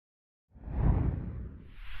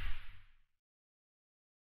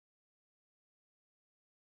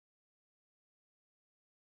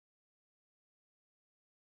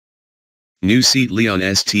New SEAT Leon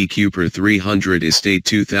ST Cupra 300 Estate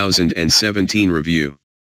 2017 Review.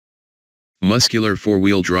 Muscular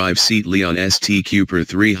four-wheel drive SEAT Leon ST Cupra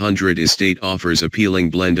 300 Estate offers appealing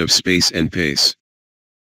blend of space and pace.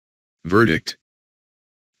 Verdict: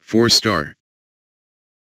 4-star.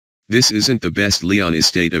 This isn't the best Leon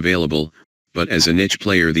Estate available, but as a niche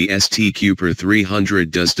player the ST Cupra 300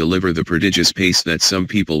 does deliver the prodigious pace that some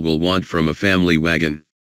people will want from a family wagon.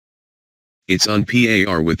 It's on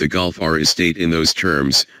par with the Golf R Estate in those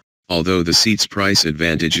terms, although the SEAT's price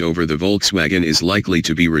advantage over the Volkswagen is likely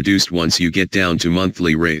to be reduced once you get down to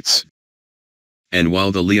monthly rates. And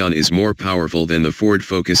while the Leon is more powerful than the Ford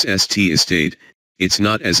Focus ST Estate, it's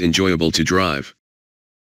not as enjoyable to drive.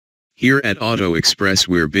 Here at Auto Express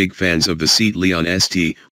we're big fans of the SEAT Leon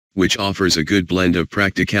ST, which offers a good blend of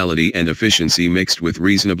practicality and efficiency mixed with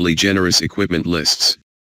reasonably generous equipment lists.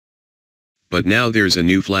 But now there's a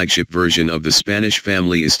new flagship version of the Spanish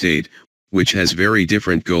family estate, which has very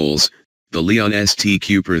different goals, the Leon ST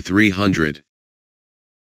Cupra 300.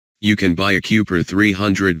 You can buy a Cupra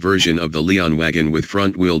 300 version of the Leon wagon with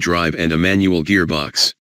front-wheel drive and a manual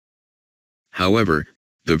gearbox. However,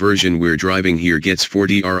 the version we're driving here gets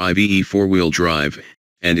 4drive four-wheel drive,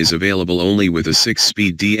 and is available only with a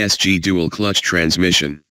 6-speed DSG dual-clutch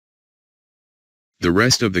transmission. The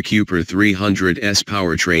rest of the Cupra 300's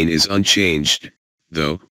powertrain is unchanged,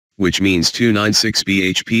 though, which means 296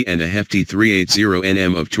 bhp and a hefty 380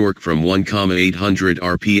 Nm of torque from 1,800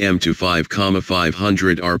 rpm to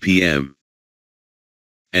 5,500 rpm.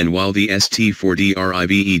 And while the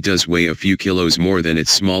ST4drive does weigh a few kilos more than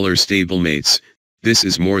its smaller stablemates, this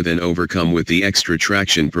is more than overcome with the extra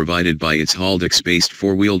traction provided by its Haldex-based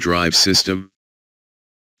four-wheel drive system.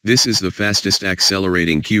 This is the fastest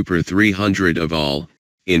accelerating Cupra 300 of all,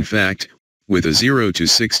 in fact, with a 0 to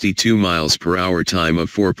 62 miles per hour time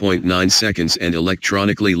of 4.9 seconds and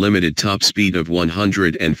electronically limited top speed of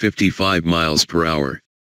 155 miles per hour.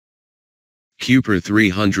 Cupra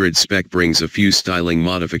 300 spec brings a few styling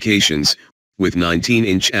modifications, with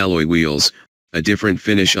 19-inch alloy wheels, a different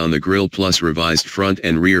finish on the grille plus revised front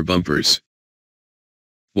and rear bumpers.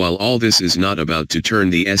 While all this is not about to turn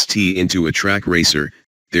the ST into a track racer,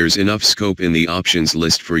 there's enough scope in the options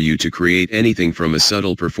list for you to create anything from a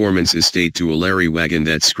subtle performance estate to a Larry wagon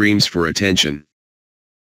that screams for attention.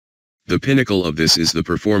 The pinnacle of this is the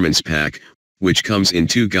Performance Pack, which comes in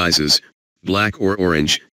two guises, black or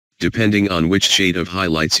orange, depending on which shade of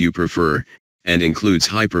highlights you prefer, and includes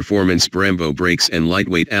high-performance Brembo brakes and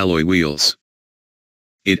lightweight alloy wheels.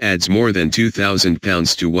 It adds more than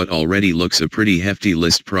 £2,000 to what already looks a pretty hefty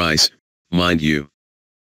list price, mind you.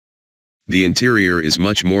 The interior is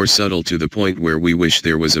much more subtle to the point where we wish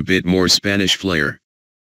there was a bit more Spanish flair.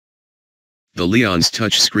 The Leon's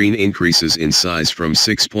touchscreen increases in size from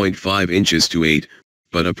 6.5 inches to 8,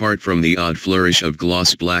 but apart from the odd flourish of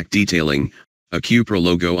gloss black detailing, a Cupra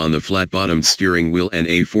logo on the flat-bottomed steering wheel and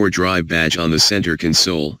a 4drive badge on the center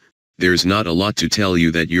console, there's not a lot to tell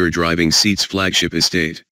you that you're driving SEAT's flagship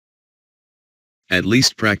estate. At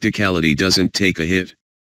least practicality doesn't take a hit.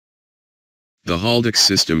 The Haldex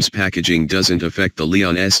system's packaging doesn't affect the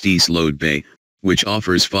Leon ST's load bay, which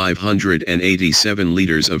offers 587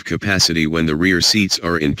 liters of capacity when the rear seats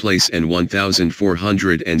are in place and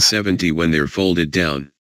 1,470 when they're folded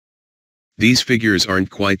down. These figures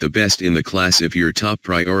aren't quite the best in the class. If your top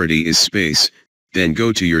priority is space, then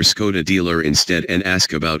go to your Skoda dealer instead and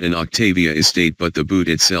ask about an Octavia estate, but the boot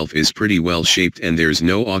itself is pretty well shaped and there's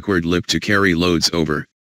no awkward lip to carry loads over.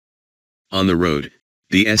 On the road,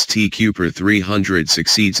 the ST Cupra 300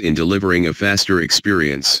 succeeds in delivering a faster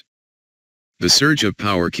experience. The surge of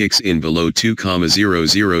power kicks in below 2,000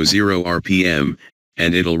 rpm,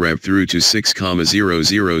 and it'll rev through to 6,000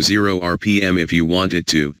 rpm if you want it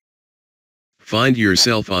to. Find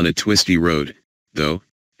yourself on a twisty road, though,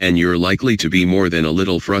 and you're likely to be more than a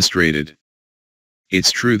little frustrated.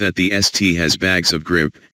 It's true that the ST has bags of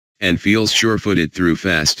grip, and feels sure-footed through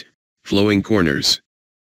fast, flowing corners.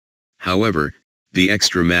 However, the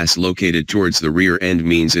extra mass located towards the rear end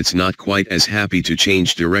means it's not quite as happy to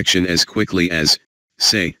change direction as quickly as,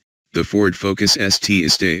 say, the Ford Focus ST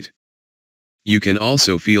Estate. You can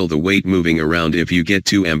also feel the weight moving around if you get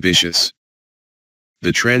too ambitious.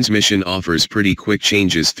 The transmission offers pretty quick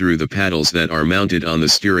changes through the paddles that are mounted on the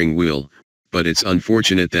steering wheel, but it's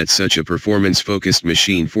unfortunate that such a performance-focused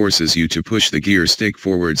machine forces you to push the gear stick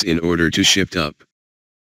forwards in order to shift up.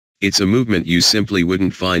 It's a movement you simply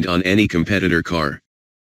wouldn't find on any competitor car.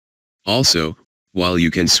 Also, while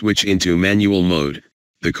you can switch into manual mode,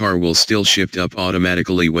 the car will still shift up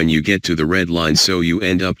automatically when you get to the red line, so you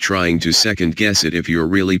end up trying to second guess it if you're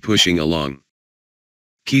really pushing along.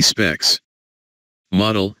 Key specs.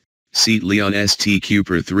 Model, SEAT Leon ST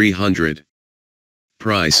Cupra 300.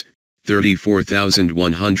 Price,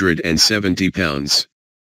 £34,170.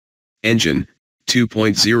 Engine,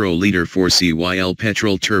 2.0-liter 4CYL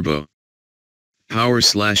petrol turbo.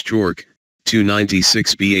 Power/torque,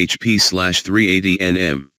 296 bhp/380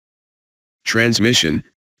 Nm. Transmission,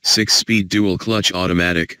 6-speed dual-clutch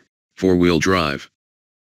automatic, 4-wheel drive.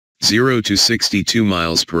 0 to 62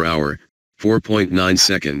 miles per hour, 4.9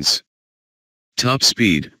 seconds. Top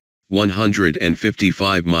speed,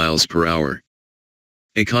 155 miles per hour.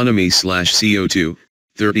 Economy/CO2,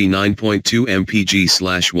 39.2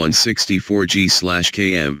 mpg/164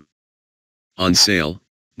 g/km. On sale,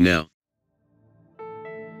 now.